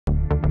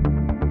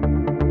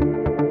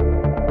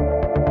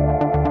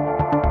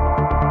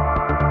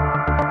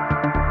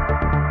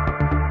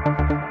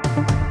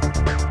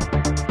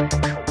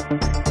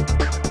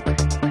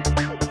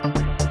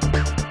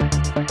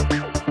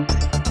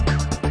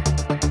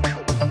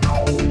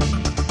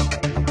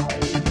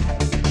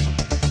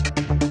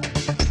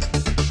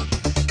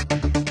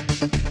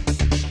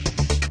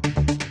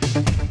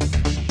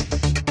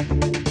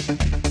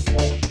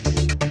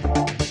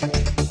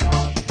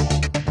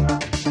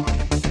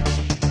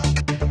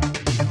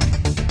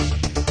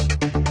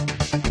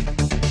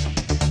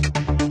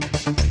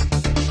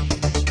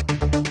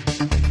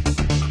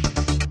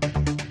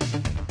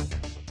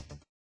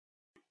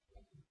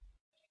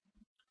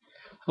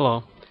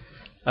Hello.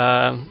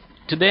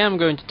 Today I'm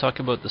going to talk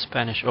about the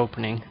Spanish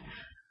opening.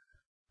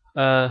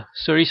 So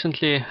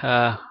recently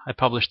I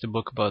published a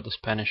book about the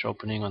Spanish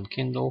opening on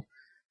Kindle.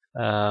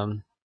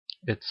 Um,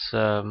 it's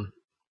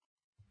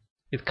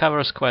it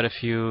covers quite a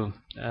few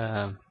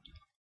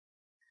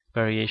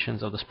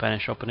variations of the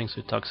Spanish opening.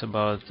 So it talks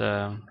about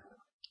the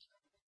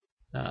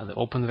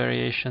open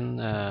variation,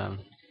 the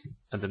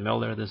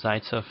Miller, the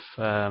Zaitsev,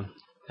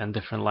 and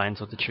different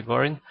lines of the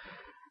Chigorin.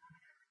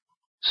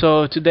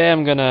 So today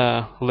I'm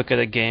gonna look at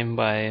a game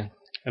by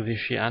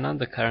Anand,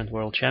 the current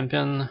world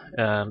champion,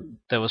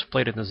 that was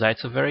played in the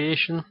Zaitsev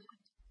variation,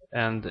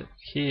 and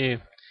he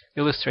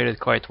illustrated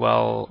quite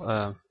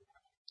well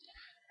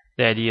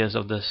the ideas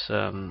of this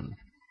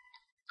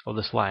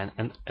line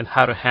and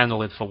how to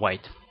handle it for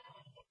white.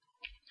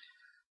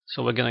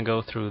 So we're gonna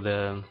go through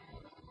the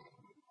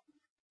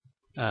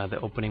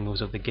opening moves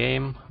of the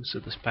game. This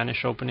is the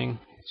Spanish opening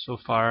so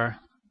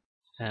far,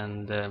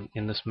 and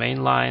in this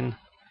main line,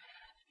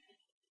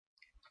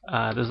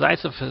 the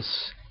Zaitsev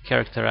is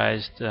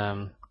characterized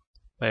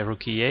by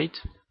rook e8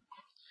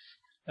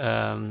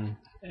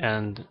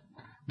 and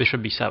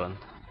bishop b7.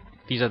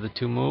 These are the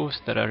two moves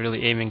that are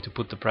really aiming to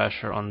put the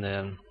pressure on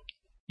the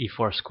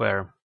e4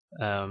 square,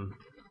 and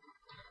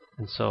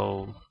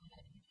so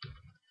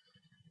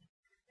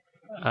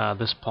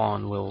this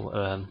pawn will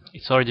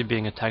it's already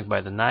being attacked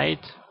by the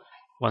knight.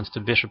 Once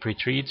the bishop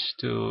retreats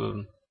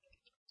to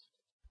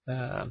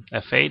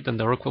f8, then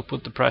the rook will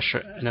put the pressure,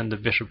 and then the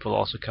bishop will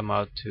also come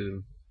out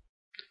to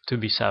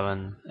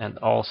b7 and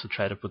also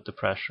try to put the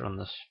pressure on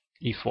this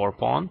e4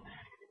 pawn.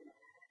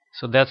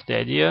 So that's the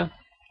idea.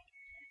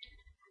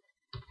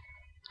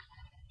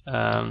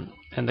 And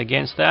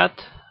against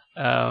that,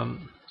 the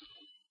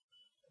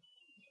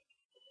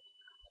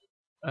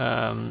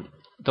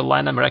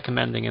line I'm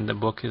recommending in the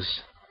book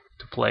is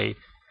to play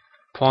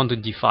pawn to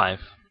d5.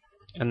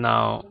 And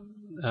now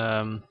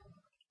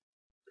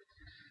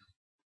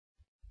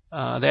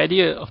the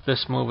idea of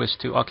this move is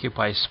to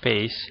occupy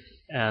space,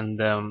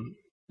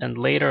 and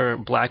later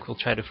black will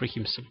try to free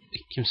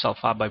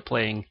himself up by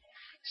playing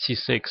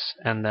c6,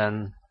 and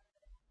then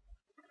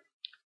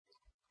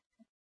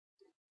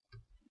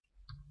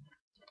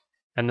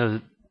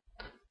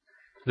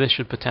this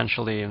should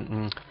potentially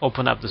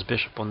open up this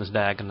bishop on this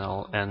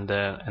diagonal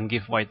and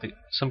give white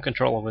some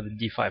control over the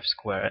d5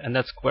 square, and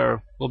that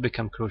square will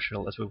become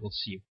crucial, as we will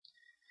see.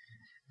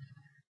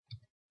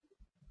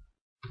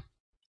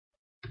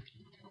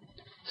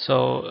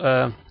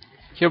 So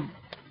here,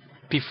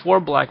 before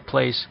black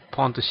plays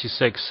pawn to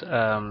c6,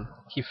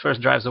 he first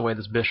drives away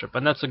this bishop,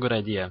 and that's a good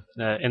idea.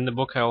 In the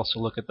book I also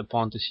look at the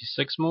pawn to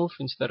c6 move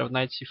instead of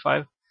knight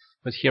c5,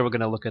 but here we're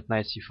going to look at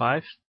knight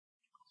c5.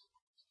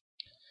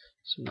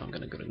 So now I'm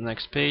going to go to the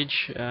next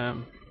page.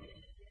 And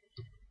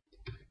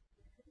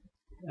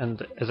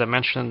as I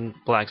mentioned,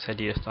 black's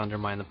idea is to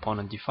undermine the pawn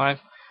on d5.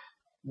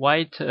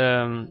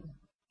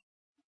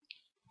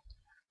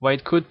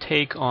 White could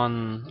take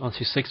on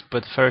c6,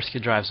 but first he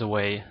drives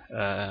away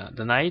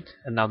the knight,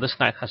 and now this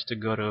knight has to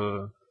go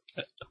to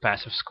a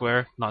passive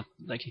square. Not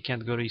like he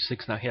can't go to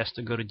e6, now he has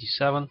to go to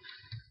d7,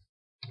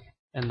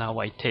 and now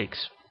white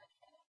takes.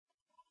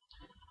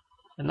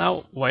 And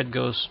now white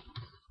goes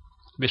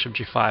bishop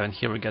g5, and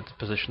here we get the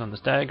position on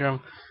this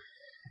diagram.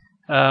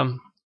 The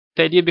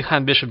idea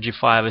behind bishop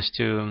g5 is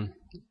to,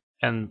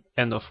 and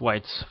end of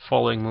white's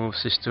following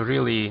moves, is to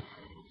really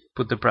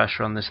put the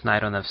pressure on this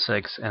knight on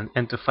f6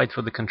 and to fight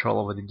for the control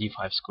over the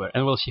d5 square.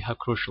 And we'll see how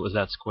crucial is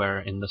that square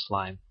in this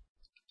line.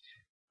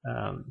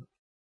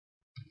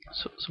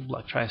 So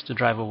black tries to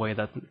drive away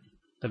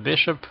the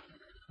bishop,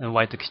 and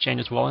white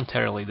exchanges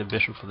voluntarily the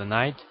bishop for the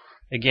knight.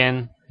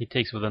 Again, he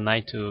takes with the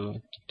knight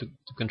to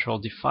control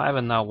d5,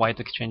 and now white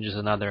exchanges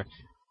another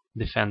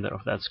defender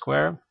of that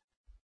square.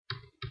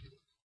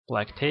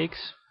 Black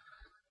takes.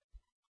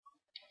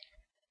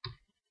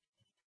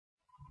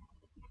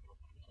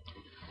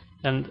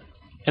 And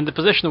in the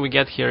position we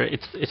get here,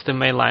 it's the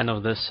main line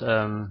of this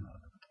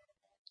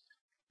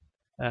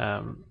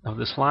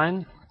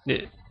line.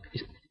 It's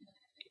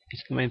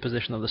the main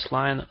position of this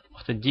line,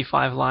 of the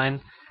d5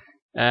 line.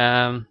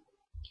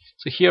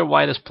 So here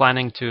white is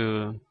planning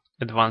to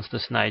advance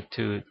this knight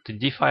to the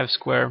d5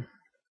 square,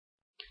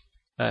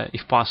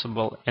 if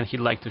possible, and he'd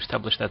like to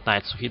establish that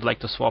knight. So he'd like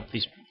to swap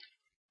these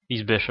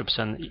bishops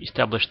and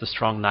establish the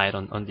strong knight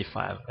on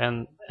d5.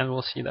 And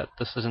we'll see that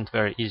this isn't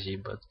very easy,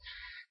 but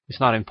it's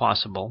not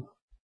impossible.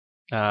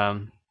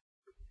 So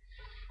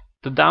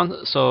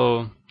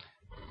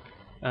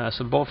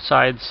both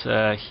sides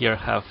here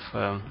have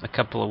a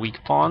couple of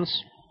weak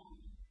pawns.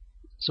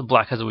 So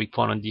black has a weak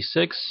pawn on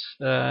d6,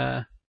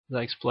 as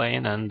I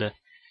explained, and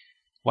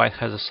white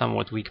has a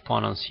somewhat weak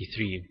pawn on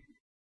c3.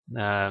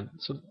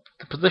 So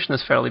the position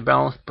is fairly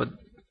balanced, but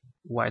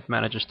white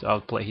manages to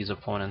outplay his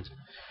opponent.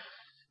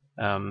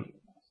 So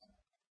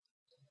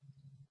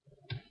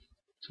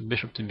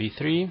bishop to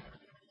b3,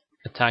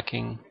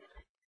 attacking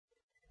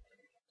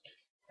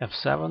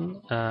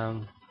f7.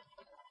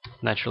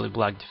 Naturally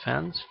black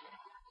defends,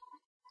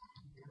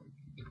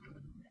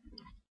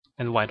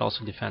 and white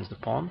also defends the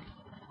pawn.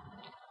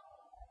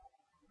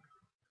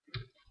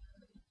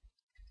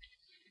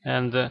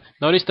 And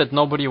notice that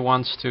nobody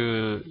wants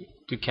to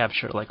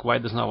capture, like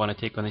white does not want to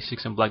take on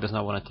a6 and black does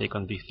not want to take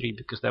on b3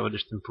 because that would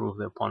just improve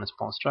the opponent's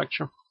pawn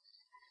structure.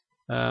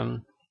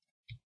 Um,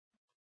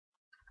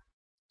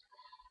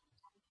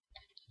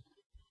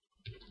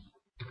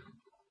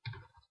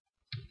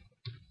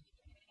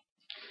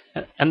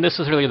 and this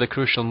is really the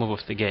crucial move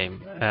of the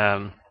game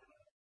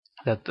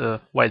that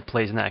white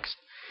plays next.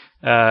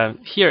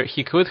 Here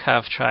he could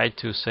have tried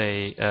to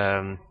say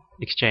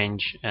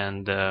exchange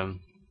and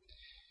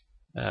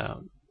uh,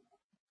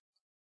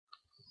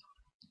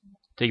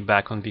 take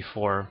back on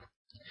b4,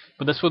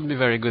 but this would be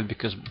very good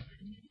because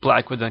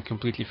black would then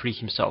completely free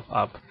himself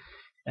up,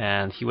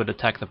 and he would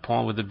attack the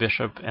pawn with the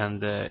bishop,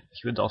 and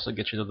he would also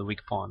get rid of the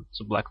weak pawn,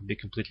 so black would be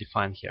completely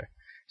fine here.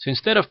 So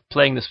instead of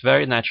playing this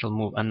very natural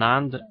move,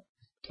 Anand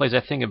plays, I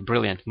think, a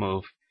brilliant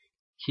move.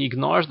 He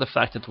ignores the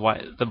fact that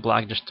the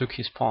black just took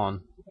his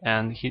pawn,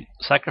 and he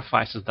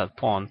sacrifices that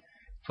pawn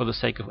for the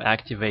sake of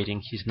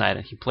activating his knight,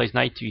 and he plays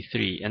knight to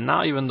e3, and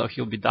now even though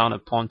he'll be down a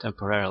pawn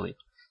temporarily,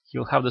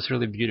 he'll have this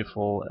really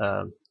beautiful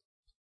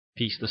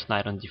piece, this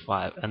knight on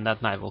d5, and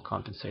that knight will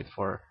compensate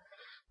for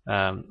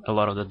a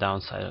lot of the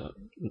downside,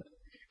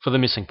 for the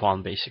missing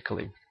pawn,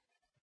 basically.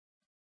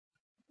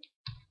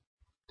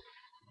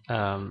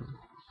 So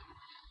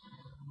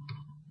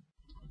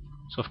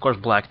of course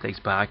black takes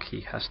back.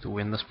 He has to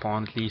win this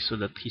pawn at least, so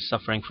that he's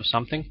suffering for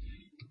something.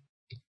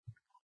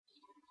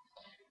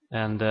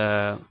 And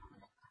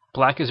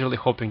black is really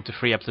hoping to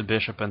free up the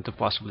bishop and to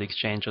possibly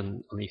exchange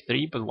on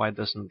e3, but white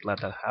doesn't let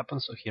that happen,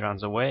 so he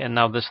runs away. And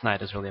now this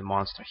knight is really a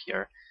monster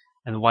here.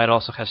 And white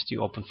also has 2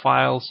 open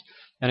files,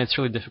 and it's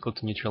really difficult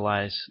to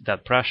neutralize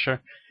that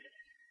pressure.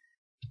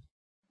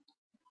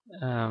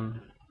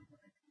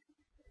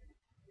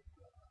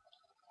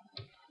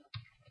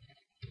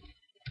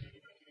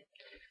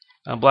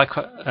 Black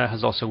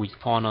has also a weak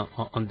pawn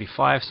on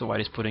b5, so white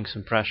is putting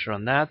some pressure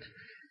on that.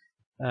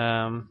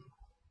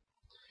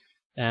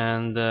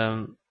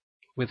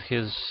 With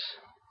his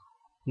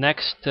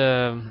next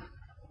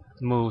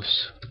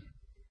moves,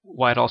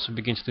 white also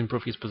begins to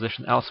improve his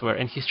position elsewhere,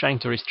 and he's trying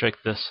to restrict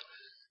this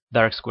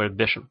dark squared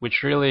bishop,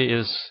 which really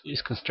is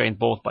constrained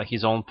both by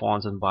his own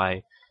pawns and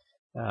by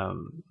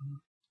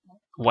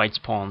white's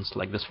pawns.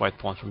 Like this white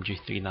pawn from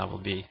g3 now will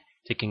be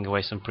taking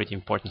away some pretty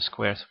important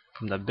squares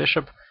from that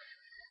bishop.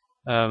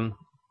 So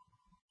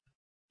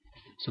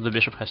the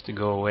bishop has to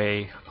go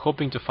away,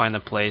 hoping to find a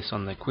place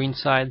on the queen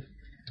side,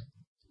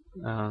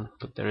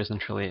 but there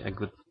isn't really a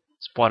good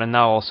spot. And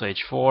now also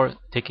h4,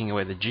 taking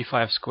away the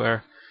g5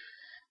 square.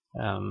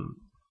 And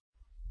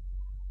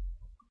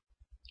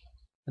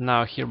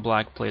now here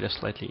black played a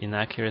slightly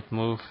inaccurate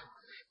move.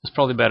 It's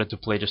probably better to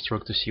play just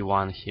rook to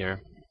c1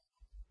 here.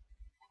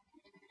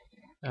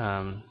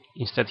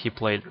 Instead he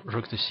played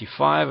rook to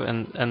c5,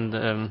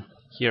 and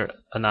here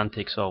Anand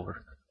takes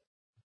over.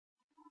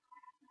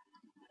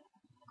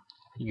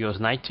 He goes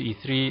knight to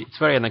e3. It's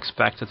very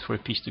unexpected for a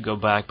piece to go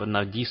back, but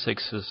now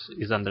d6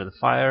 is under the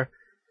fire.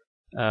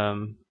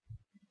 And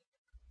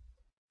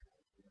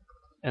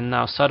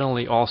now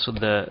suddenly also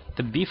the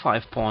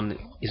b5 pawn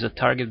is a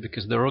target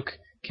because the rook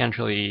can't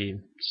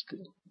really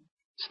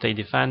stay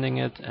defending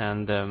it,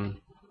 and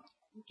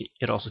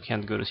it also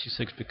can't go to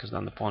c6 because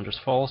then the pawn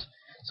just falls.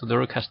 So the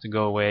rook has to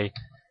go away,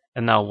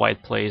 and now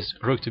white plays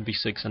rook to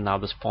b6, and now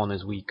this pawn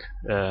is weak,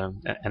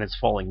 and it's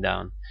falling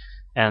down.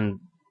 And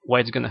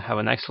white's going to have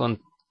an excellent,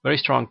 very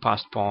strong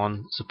passed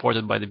pawn,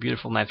 supported by the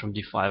beautiful knight from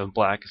d5, and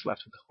black is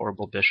left with a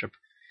horrible bishop.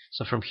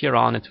 So from here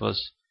on it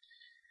was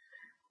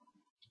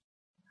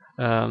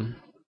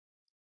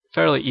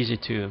fairly easy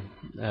to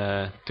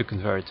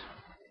convert.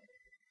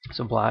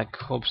 So black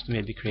hopes to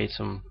maybe create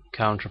some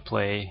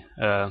counterplay,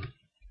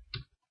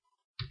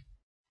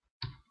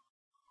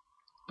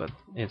 but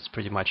it's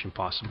pretty much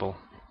impossible.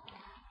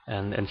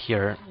 And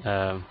here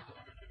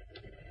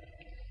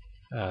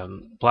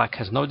black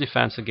has no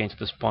defense against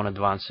this pawn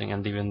advancing,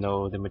 and even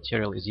though the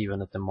material is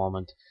even at the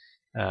moment,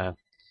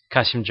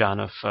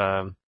 Kasimdzhanov,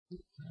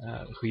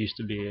 who used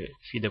to be a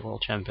FIDE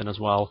world champion as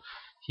well,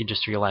 he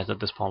just realized that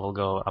this pawn will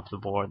go up the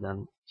board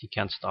and he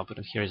can't stop it,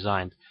 and he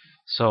resigned.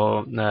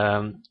 So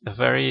a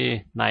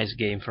very nice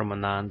game from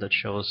Anand that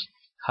shows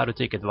how to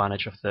take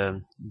advantage of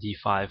the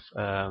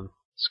d5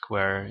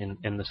 square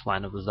in this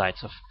line of the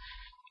Zaitsev.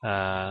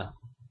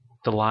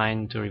 The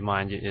line, to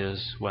remind you,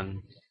 is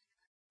when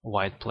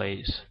white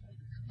plays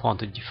pawn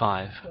to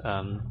d5.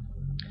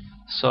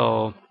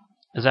 So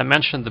as I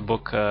mentioned, the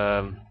book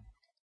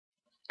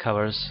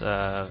covers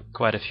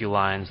quite a few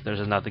lines. There's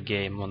another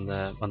game on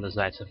the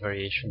Zaitsev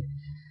variation,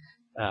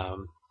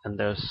 and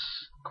there's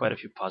quite a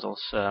few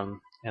puzzles,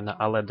 and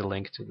I'll add the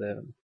link to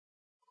the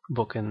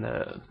book in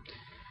the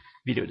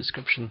video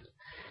description.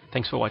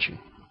 Thanks for watching.